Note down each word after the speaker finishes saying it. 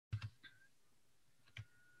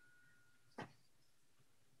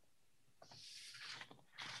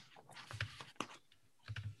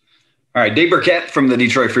All right, Dave Burkett from the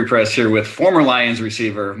Detroit Free Press here with former Lions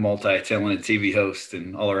receiver, multi-talented TV host,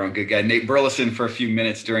 and all-around good guy, Nate Burleson, for a few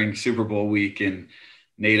minutes during Super Bowl week. And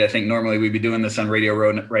Nate, I think normally we'd be doing this on Radio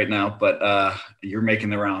Row right now, but you're making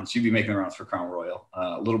the rounds. You'd be making the rounds for Crown Royal.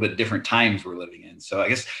 A little bit different times we're living in. So I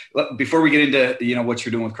guess before we get into what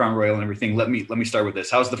you're doing with Crown Royal and everything, let me start with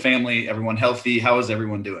this. How's the family? Everyone healthy? How is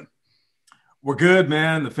everyone doing? We're good,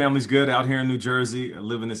 man. The family's good out here in New Jersey,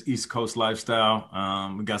 living this East Coast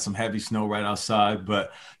lifestyle. We got some heavy snow right outside,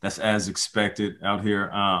 but that's as expected out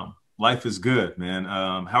here. Life is good, man.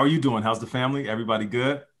 How are you doing? How's the family? Everybody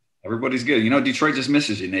good? Everybody's good. Detroit just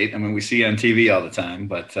misses you, Nate. I mean, we see you on TV all the time,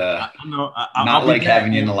 but I know. not I'll be like back,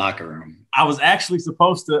 having you in the man. locker room. I was actually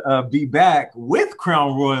supposed to be back with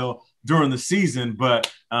Crown Royal during the season,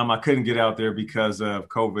 but I couldn't get out there because of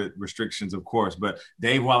COVID restrictions, of course. But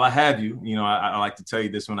Dave, while I have you, I like to tell you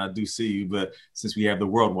this when I do see you, but since we have the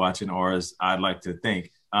world watching, or as I'd like to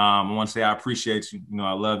think, I want to say I appreciate you.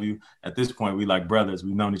 I love you. At this point, we like brothers.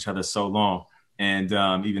 We've known each other so long. And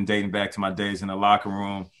even dating back to my days in the locker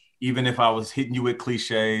room, even if I was hitting you with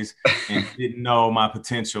cliches and didn't know my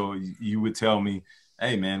potential, you would tell me,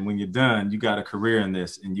 hey, man, when you're done, you got a career in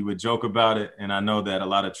this, and you would joke about it. And I know that a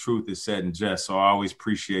lot of truth is said in jest. So I always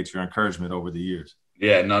appreciate your encouragement over the years.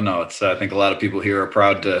 Yeah, no. It's I think a lot of people here are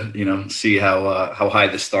proud to see how high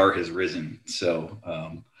the star has risen. So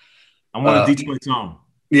I'm one of Detroit's own.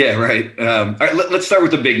 yeah, right. All right, let's start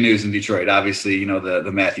with the big news in Detroit. Obviously,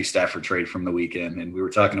 the Matthew Stafford trade from the weekend, and we were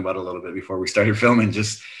talking about it a little bit before we started filming.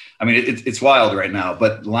 I mean, it's wild right now.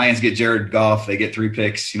 But Lions get Jared Goff, they get 3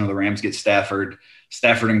 picks. The Rams get Stafford.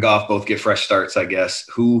 Stafford and Goff both get fresh starts, I guess.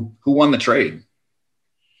 Who won the trade?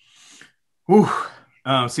 Whew.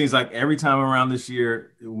 Seems like every time around this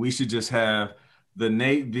year, we should just have the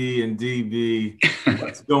Nate B and DB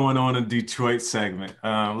what's going on in Detroit segment.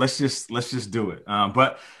 Let's just do it.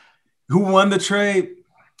 But who won the trade?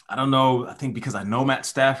 I don't know. I think because I know Matt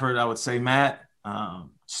Stafford, I would say Matt.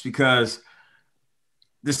 Just because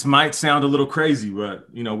this might sound a little crazy, but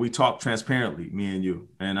we talk transparently, me and you.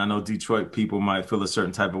 And I know Detroit people might feel a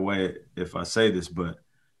certain type of way if I say this, but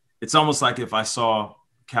it's almost like if I saw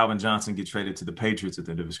Calvin Johnson get traded to the Patriots at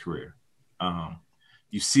the end of his career.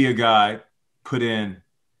 You see a guy put in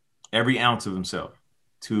every ounce of himself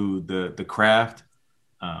to the craft.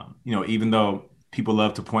 Even though people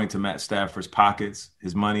love to point to Matt Stafford's pockets,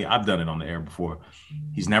 his money, I've done it on the air before.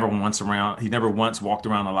 He never once walked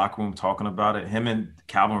around the locker room talking about it. Him and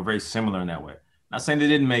Calvin were very similar in that way. Not saying they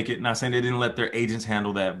didn't make it, not saying they didn't let their agents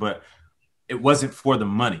handle that, but it wasn't for the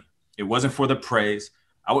money. It wasn't for the praise.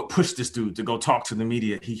 I would push this dude to go talk to the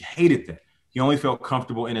media. He hated that. He only felt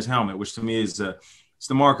comfortable in his helmet, which to me is it's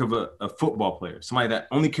the mark of a football player, somebody that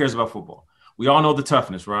only cares about football. We all know the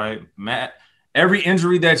toughness, right? Matt, every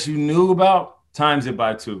injury that you knew about, times it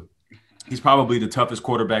by 2. He's probably the toughest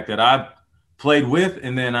quarterback that I've played with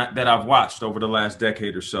and then that I've watched over the last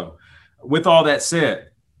decade or so. With all that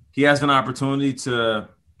said, he has an opportunity to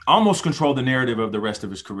almost control the narrative of the rest of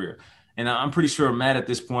his career. And I'm pretty sure Matt at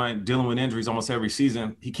this point, dealing with injuries almost every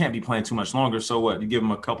season, he can't be playing too much longer. So what? You give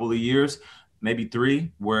him a couple of years, maybe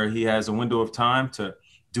 3, where he has a window of time to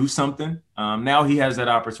do something. Now he has that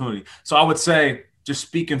opportunity. So I would say, just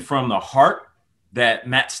speaking from the heart, that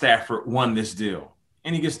Matt Stafford won this deal.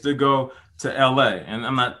 And he gets to go to L.A. And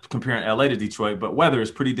I'm not comparing L.A. to Detroit, but weather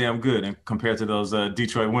is pretty damn good compared to those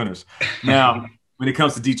Detroit winters. Now, when it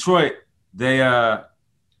comes to Detroit, they got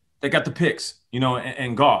the picks,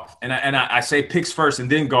 and Goff. And I say picks first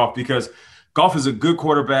and then Goff because Goff is a good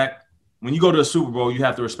quarterback. When you go to a Super Bowl, you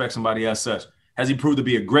have to respect somebody as such. Has he proved to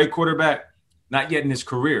be a great quarterback? Not yet in his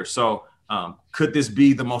career. So could this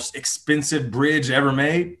be the most expensive bridge ever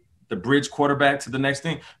made? The bridge quarterback to the next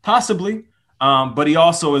thing? Possibly. But he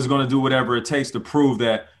also is going to do whatever it takes to prove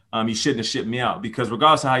that he shouldn't have shipped me out. Because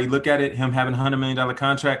regardless of how you look at it, him having a $100 million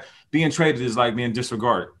contract, being traded is like being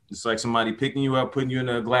disregarded. It's like somebody picking you up, putting you in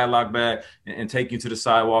a Gladlock bag and taking you to the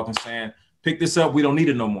sidewalk and saying, pick this up, we don't need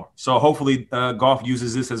it no more. So hopefully Goff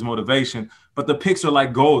uses this as motivation. But the picks are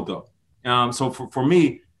like gold, though. So for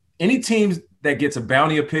me, any teams that gets a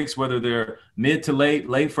bounty of picks, whether they're mid to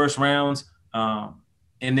late first rounds,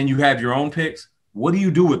 and then you have your own picks, what do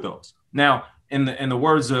you do with those? Now, in the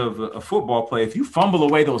words of a football play, if you fumble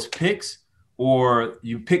away those picks or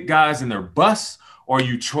you pick guys and they're busts or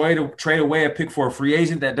you trade away a pick for a free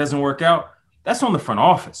agent that doesn't work out, that's on the front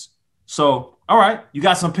office. So, all right, you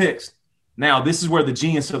got some picks. Now, this is where the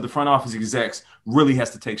genius of the front office execs really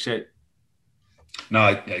has to take shape. No,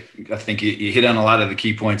 I think you hit on a lot of the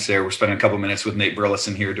key points there. We're spending a couple minutes with Nate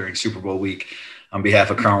Burleson here during Super Bowl week on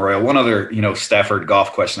behalf of Crown Royal. One other, Stafford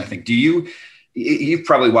Goff question, I think. Do you You've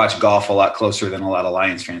probably watched Goff a lot closer than a lot of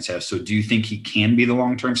Lions fans have. So do you think he can be the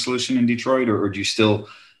long-term solution in Detroit, or do you still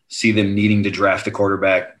see them needing to draft a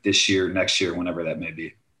quarterback this year, next year, whenever that may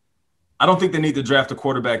be? I don't think they need to draft a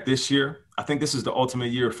quarterback this year. I think this is the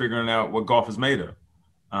ultimate year of figuring out what Goff is made of.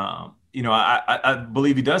 I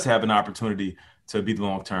believe he does have an opportunity to be the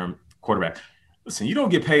long-term quarterback. Listen, you don't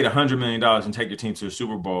get paid $100 million and take your team to a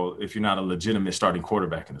Super Bowl if you're not a legitimate starting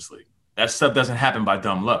quarterback in this league. That stuff doesn't happen by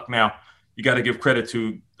dumb luck. Now, you got to give credit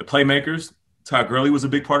to the playmakers. Todd Gurley was a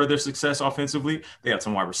big part of their success offensively. They had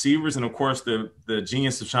some wide receivers, and of course, the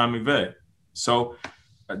genius of Sean McVay. So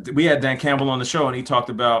we had Dan Campbell on the show, and he talked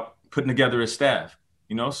about putting together a staff.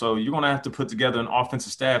 So you're going to have to put together an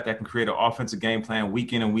offensive staff that can create an offensive game plan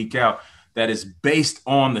week in and week out that is based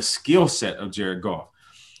on the skill set of Jared Goff.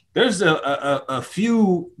 There's a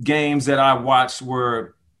few games that I watched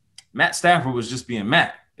where Matt Stafford was just being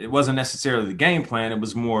Matt. It wasn't necessarily the game plan. It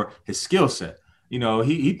was more his skill set.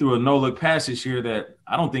 He threw a no-look pass this year that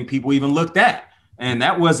I don't think people even looked at. And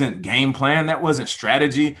that wasn't game plan. That wasn't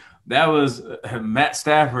strategy. That was Matt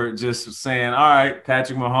Stafford just saying, all right,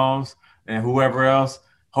 Patrick Mahomes and whoever else,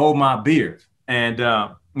 hold my beer. And,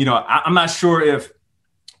 I'm not sure if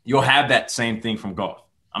you'll have that same thing from Goff.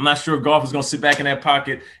 I'm not sure if Goff is going to sit back in that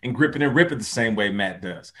pocket and grip it and rip it the same way Matt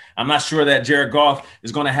does. I'm not sure that Jared Goff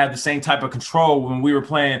is going to have the same type of control when we were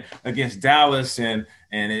playing against Dallas and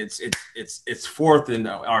it's fourth and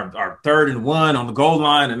our 3rd and 1 on the goal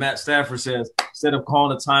line, and Matt Stafford says, instead of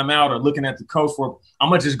calling a timeout or looking at the coach for, I'm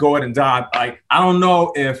going to just go ahead and dive. I don't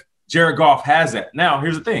know if Jared Goff has that. Now,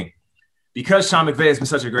 here's the thing. Because Sean McVay has been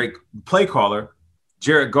such a great play caller,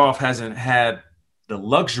 Jared Goff hasn't had the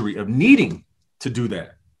luxury of needing to do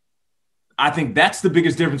that. I think that's the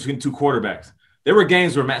biggest difference between two quarterbacks. There were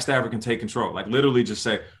games where Matt Stafford can take control, like literally just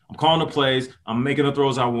say, I'm calling the plays, I'm making the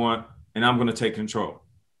throws I want, and I'm going to take control.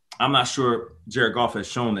 I'm not sure Jared Goff has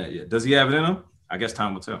shown that yet. Does he have it in him? I guess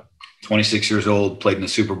time will tell. 26 years old, played in the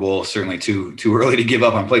Super Bowl. Certainly too early to give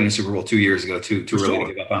up on. Played in the Super Bowl 2 years ago. Too early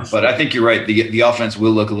to give up on. But I think you're right. The offense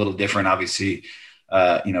will look a little different. Obviously,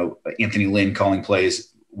 Anthony Lynn calling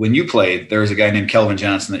plays. When you played, there was a guy named Kelvin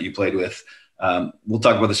Johnson that you played with. We'll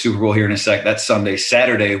talk about the Super Bowl here in a sec. That's Sunday.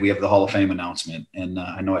 Saturday, we have the Hall of Fame announcement. And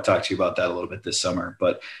I know I talked to you about that a little bit this summer,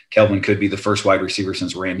 but Kelvin could be the first wide receiver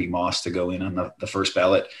since Randy Moss to go in on the first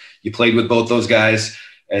ballot. You played with both those guys,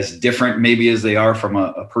 as different maybe as they are from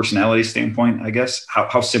a personality standpoint, I guess.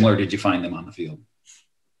 How similar did you find them on the field?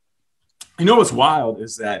 What's wild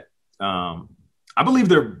is that I believe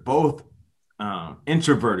they're both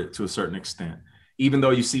introverted to a certain extent, even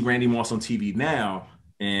though you see Randy Moss on TV now,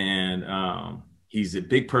 and he's a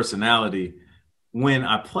big personality. When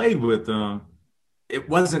I played with him, it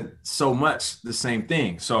wasn't so much the same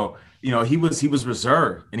thing. So, he was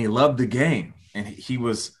reserved and he loved the game. And he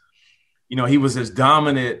was as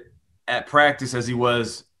dominant at practice as he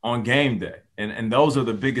was on game day. And those are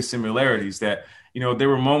the biggest similarities that, there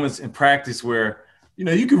were moments in practice where,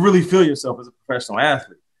 you could really feel yourself as a professional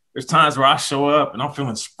athlete. There's times where I show up and I'm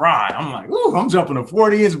feeling spry. I'm like, ooh, I'm jumping a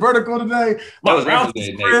 40-inch vertical today. That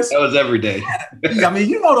was every day. Yeah, I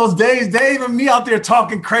mean, those days, Dave, and me out there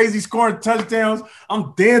talking crazy, scoring touchdowns.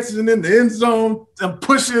 I'm dancing in the end zone. I'm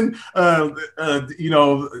pushing,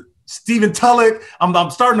 Stephen Tulloch.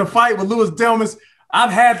 I'm starting to fight with Louis Delmas.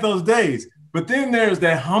 I've had those days. But then there's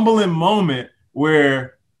that humbling moment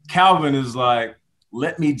where Calvin is like,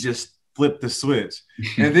 let me just flip the switch.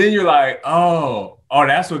 And then you're like, oh,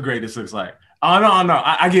 that's what greatness looks like. Oh, no,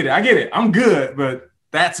 I get it. I'm good, but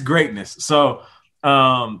that's greatness. So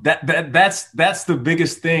that's the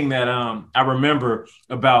biggest thing that I remember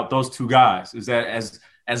about those two guys is that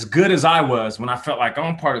as good as I was when I felt like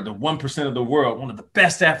I'm part of the 1% of the world, one of the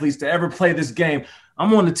best athletes to ever play this game,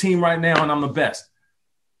 I'm on the team right now and I'm the best.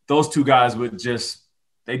 Those two guys would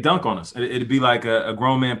they dunk on us. It'd be like a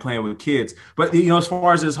grown man playing with kids. But, as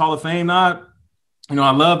far as this Hall of Fame nod,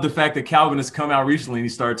 I love the fact that Calvin has come out recently and he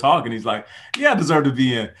started talking. He's like, yeah, I deserve to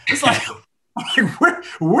be in. It's like,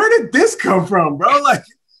 where did this come from, bro? Like,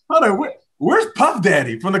 hold on, where's Puff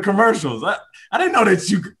Daddy from the commercials? I didn't know that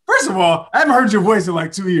you – first of all, I haven't heard your voice in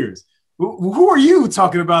like 2 years. Who are you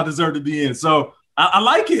talking about deserve to be in? So I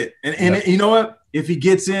like it. And you know what? If he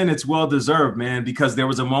gets in, it's well-deserved, man, because there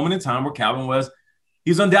was a moment in time where Calvin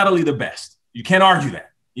he's undoubtedly the best. You can't argue that.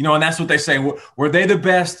 And that's what they say. Were they the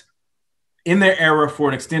best in their era for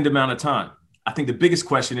an extended amount of time? I think the biggest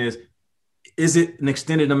question is it an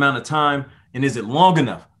extended amount of time, and is it long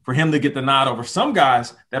enough for him to get the nod over some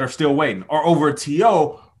guys that are still waiting, or over a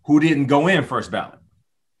T.O. who didn't go in first ballot?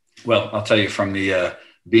 Well, I'll tell you from the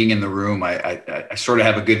being in the room, I sort of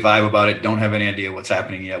have a good vibe about it. Don't have any idea what's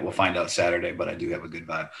happening yet. We'll find out Saturday, but I do have a good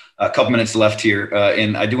vibe. A couple minutes left here,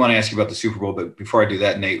 and I do want to ask you about the Super Bowl. But before I do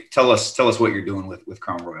that, Nate, tell us what you're doing with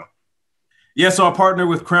Crown Royal. Yeah, so I partner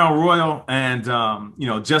with Crown Royal, and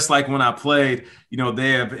just like when I played,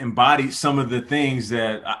 they have embodied some of the things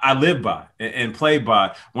that I live by and play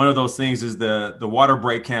by. One of those things is the water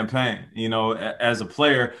break campaign. As a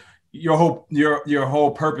player, your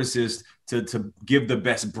whole purpose is to give the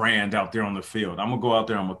best brand out there on the field. I'm gonna go out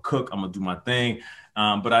there, I'm gonna cook, I'm gonna do my thing,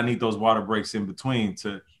 but I need those water breaks in between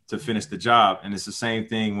to finish the job. And it's the same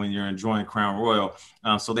thing when you're enjoying Crown Royal.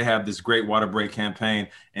 So they have this great water break campaign,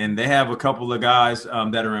 and they have a couple of guys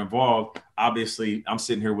that are involved. Obviously, I'm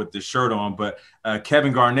sitting here with this shirt on, but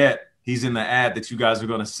Kevin Garnett, he's in the ad that you guys are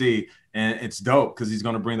going to see. And it's dope because he's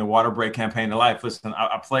going to bring the water break campaign to life. Listen,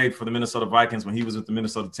 I played for the Minnesota Vikings when he was with the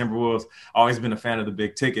Minnesota Timberwolves. Always been a fan of the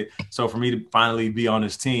big ticket. So for me to finally be on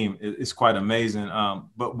his team, it's quite amazing.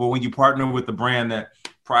 But when you partner with the brand that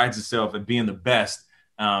prides itself at being the best,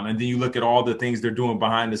 and then you look at all the things they're doing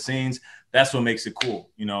behind the scenes, that's what makes it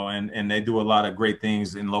cool, and they do a lot of great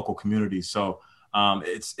things in local communities. So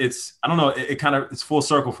it's I don't know, it's full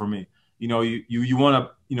circle for me. You want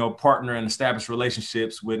to, partner and establish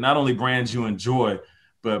relationships with not only brands you enjoy,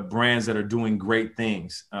 but brands that are doing great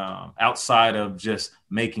things outside of just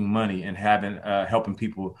making money and helping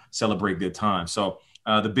people celebrate good times. So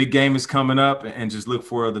the big game is coming up, and just look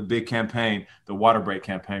for the big campaign, the water break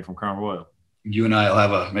campaign from Crown Royal. You and I will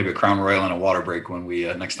have maybe a Crown Royal and a water break when we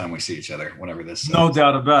next time we see each other, whenever this. No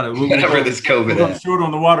doubt about it. Whenever this COVID ends. Short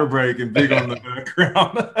on the water break and big on the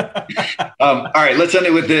Crown. All right, let's end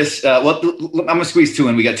it with this. I'm gonna squeeze two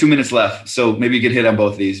in. We got 2 minutes left, so maybe you could hit on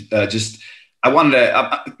both of these. I wanted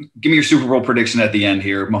to give me your Super Bowl prediction at the end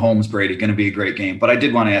here. Mahomes, Brady, going to be a great game. But I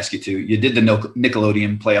did want to ask you too. You did the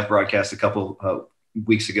Nickelodeon playoff broadcast a couple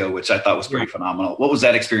weeks ago, which I thought was pretty phenomenal. What was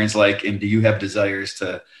that experience like? And do you have desires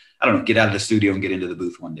to, I don't know, get out of the studio and get into the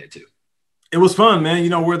booth one day too? It was fun,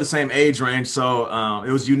 man. We're the same age range, so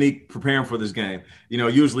it was unique preparing for this game.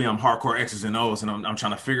 Usually I'm hardcore X's and O's, and I'm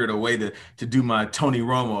trying to figure out a way to do my Tony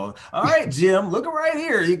Romo. All right, Jim, look right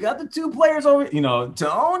here. You got the two players over.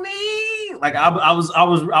 Tony. Like I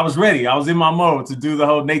was ready. I was in my mode to do the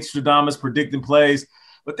whole Nate Stradamus predicting plays.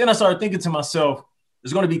 But then I started thinking to myself,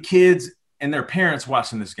 there's going to be kids and their parents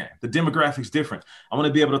watching this game. The demographic's different. I want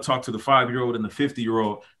to be able to talk to the 5-year-old and the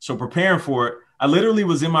 50-year-old. So preparing for it, I literally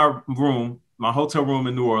was in my room, my hotel room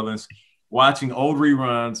in New Orleans, watching old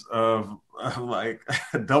reruns of like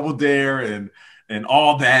Double Dare and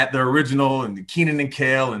all that, the original, and the Keenan and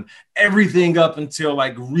Kel and everything up until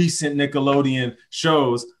like recent Nickelodeon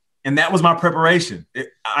shows. And that was my preparation.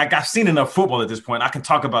 I've seen enough football at this point. I can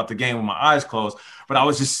talk about the game with my eyes closed, but I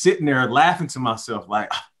was just sitting there laughing to myself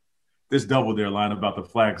like, this Double Dare line about the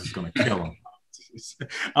flags is going to kill him.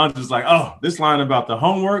 I'm just like, oh, this line about the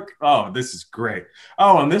homework, oh, this is great.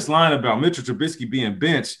 Oh, and this line about Mitchell Trubisky being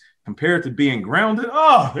benched compared to being grounded,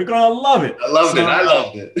 oh, they're going to love it. I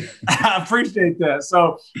loved it. I appreciate that.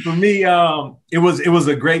 So for me, it was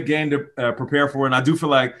a great game to prepare for, and I do feel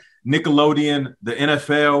like Nickelodeon, the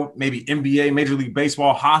NFL, maybe NBA, Major League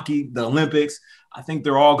Baseball, hockey, the Olympics, I think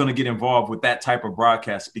they're all going to get involved with that type of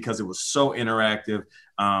broadcast because it was so interactive.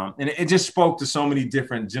 And it just spoke to so many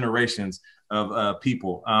different generations of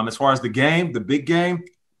people. As far as the game, the big game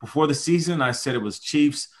before the season, I said it was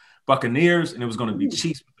Chiefs, Buccaneers, and it was going to be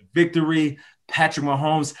Chiefs with the victory. Patrick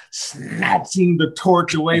Mahomes snatching the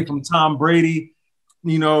torch away from Tom Brady,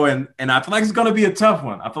 and I feel like it's going to be a tough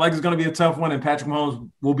one. And Patrick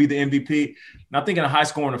Mahomes will be the MVP. And I think in a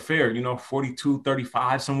high-scoring affair,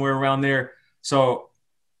 42-35, somewhere around there. So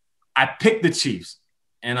I picked the Chiefs,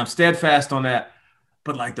 and I'm steadfast on that.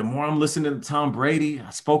 But like the more I'm listening to Tom Brady, I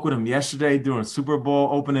spoke with him yesterday during Super Bowl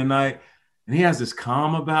opening night, and he has this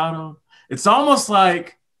calm about him. It's almost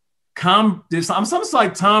like Tom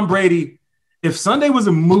Brady. If Sunday was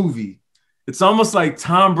a movie, it's almost like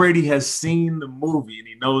Tom Brady has seen the movie and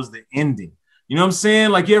he knows the ending. You know what I'm saying?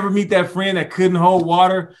 Like, you ever meet that friend that couldn't hold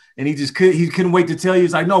water and he couldn't wait to tell you?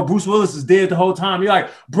 He's like, no, Bruce Willis is dead the whole time. You're like,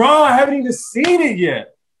 bro, I haven't even seen it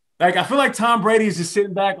yet. Like, I feel like Tom Brady is just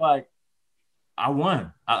sitting back like, I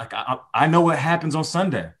won. I know what happens on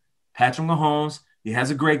Sunday. Patrick Mahomes, he has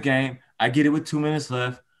a great game. I get it with 2 minutes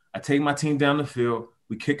left. I take my team down the field.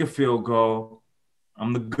 We kick a field goal.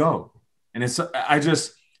 I'm the GOAT. And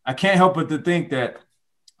I can't help but to think that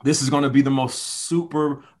this is going to be the most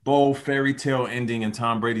Super Bowl fairy tale ending in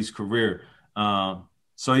Tom Brady's career.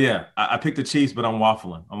 So, yeah, I picked the Chiefs, but I'm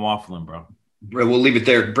waffling. Bro. We'll leave it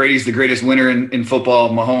there. Brady's the greatest winner in football.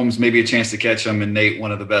 Mahomes, maybe a chance to catch him. And Nate,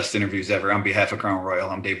 one of the best interviews ever. On behalf of Crown Royal,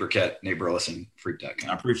 I'm Dave Burkett, Nate Burleson, Freak.com.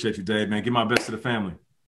 I appreciate you, Dave, man. Give my best to the family.